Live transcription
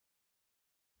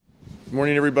Good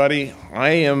morning, everybody. I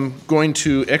am going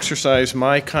to exercise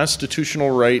my constitutional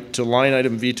right to line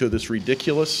item veto this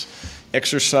ridiculous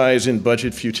exercise in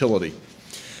budget futility.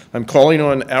 I'm calling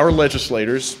on our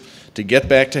legislators to get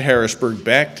back to Harrisburg,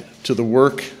 back to the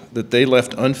work that they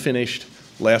left unfinished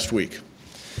last week.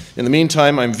 In the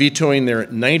meantime, I'm vetoing their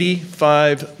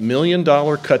 $95 million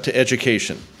cut to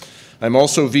education. I'm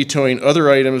also vetoing other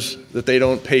items that they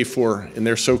don't pay for in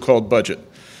their so-called budget.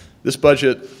 This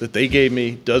budget that they gave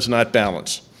me does not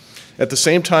balance. At the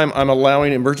same time, I'm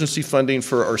allowing emergency funding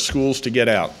for our schools to get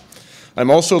out.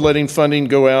 I'm also letting funding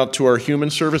go out to our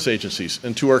human service agencies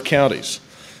and to our counties.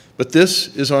 But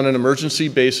this is on an emergency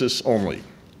basis only.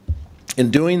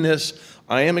 In doing this,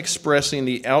 I am expressing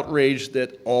the outrage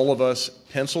that all of us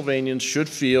Pennsylvanians should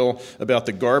feel about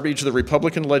the garbage the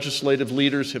Republican legislative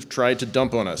leaders have tried to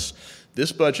dump on us.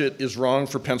 This budget is wrong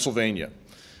for Pennsylvania.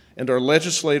 And our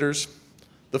legislators,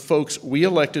 the folks we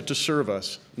elected to serve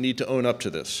us, need to own up to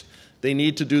this. They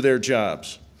need to do their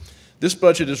jobs. This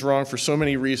budget is wrong for so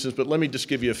many reasons, but let me just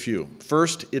give you a few.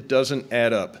 First, it doesn't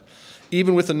add up.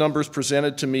 Even with the numbers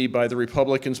presented to me by the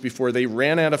Republicans before they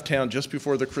ran out of town just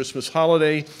before the Christmas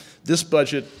holiday, this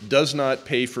budget does not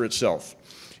pay for itself.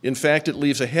 In fact, it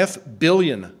leaves a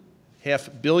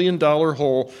 $500 million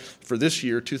hole for this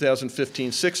year,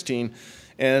 2015-16,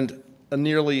 and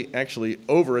actually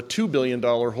over a $2 billion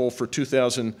hole for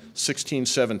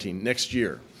 2016-17, next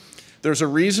year. There's a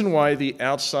reason why the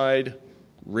outside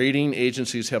rating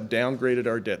agencies have downgraded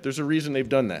our debt. There's a reason they've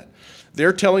done that.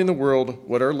 They're telling the world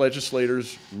what our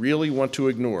legislators really want to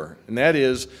ignore, and that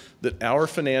is that our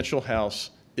financial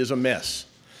house is a mess.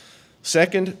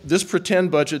 Second, this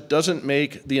pretend budget doesn't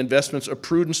make the investments a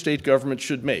prudent state government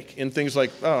should make in things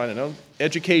like,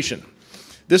 education.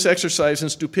 This exercise in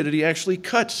stupidity actually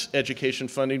cuts education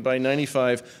funding by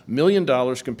 $95 million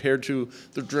compared to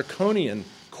the draconian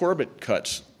Corbett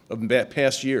cuts of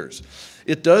past years.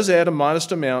 It does add a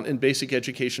modest amount in basic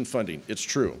education funding, it's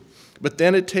true. But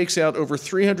then it takes out over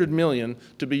 $300 million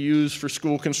to be used for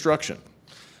school construction.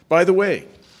 By the way,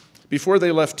 before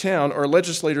they left town, our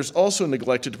legislators also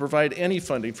neglected to provide any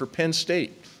funding for Penn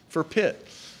State, for Pitt,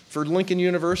 for Lincoln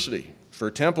University,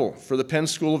 for Temple, for the Penn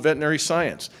School of Veterinary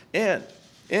Science, and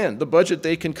the budget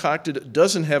they concocted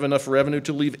doesn't have enough revenue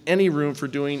to leave any room for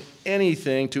doing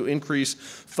anything to increase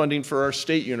funding for our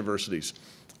state universities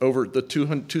over the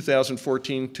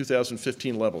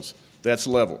 2014-2015 levels. That's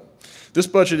level. This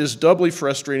budget is doubly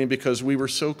frustrating because we were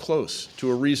so close to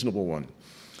a reasonable one.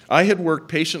 I had worked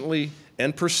patiently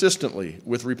and persistently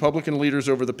with Republican leaders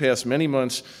over the past many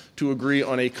months to agree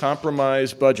on a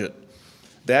compromise budget.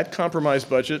 That compromise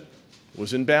budget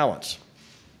was in balance.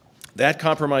 That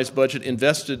compromise budget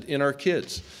invested in our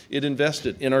kids. It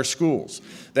invested in our schools.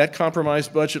 That compromise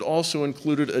budget also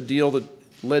included a deal that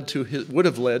would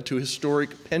have led to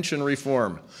historic pension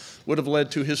reform, would have led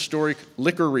to historic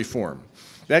liquor reform.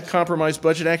 That compromise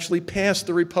budget actually passed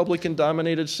the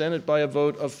Republican-dominated Senate by a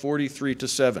vote of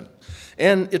 43-7.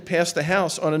 And it passed the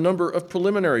House on a number of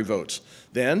preliminary votes.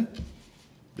 Then,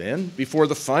 before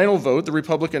the final vote, the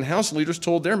Republican House leaders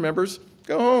told their members,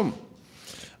 go home.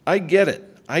 I get it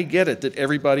that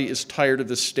everybody is tired of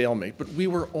this stalemate, but we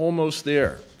were almost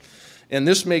there. And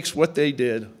this makes what they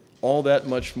did all that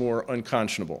much more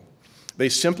unconscionable. They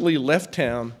simply left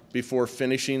town before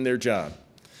finishing their job.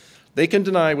 They can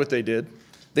deny what they did.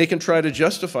 They can try to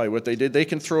justify what they did. They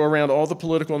can throw around all the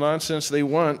political nonsense they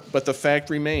want, but the fact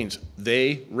remains,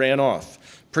 they ran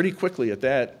off. Pretty quickly at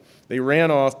that, they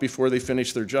ran off before they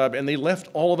finished their job, and they left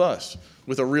all of us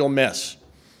with a real mess.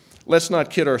 Let's not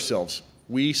kid ourselves.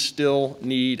 We still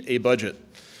need a budget.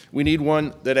 We need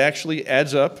one that actually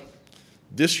adds up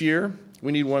this year.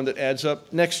 We need one that adds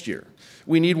up next year.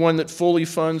 We need one that fully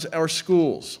funds our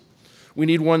schools. We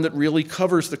need one that really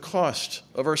covers the cost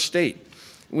of our state.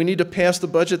 We need to pass the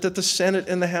budget that the Senate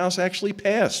and the House actually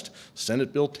passed,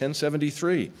 Senate Bill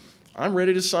 1073. I'm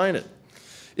ready to sign it.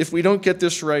 If we don't get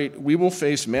this right, we will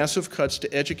face massive cuts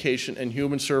to education and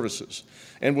human services,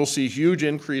 and we'll see huge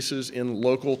increases in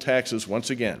local taxes once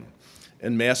again,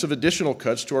 and massive additional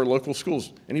cuts to our local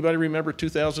schools. Anybody remember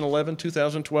 2011,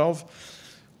 2012?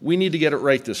 We need to get it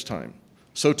right this time.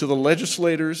 So to the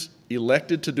legislators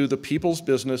elected to do the people's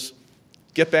business,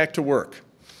 get back to work.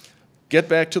 Get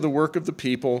back to the work of the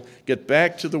people. Get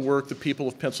back to the work the people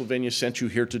of Pennsylvania sent you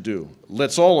here to do.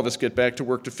 Let's all of us get back to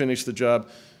work to finish the job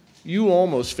you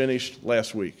almost finished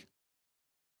last week.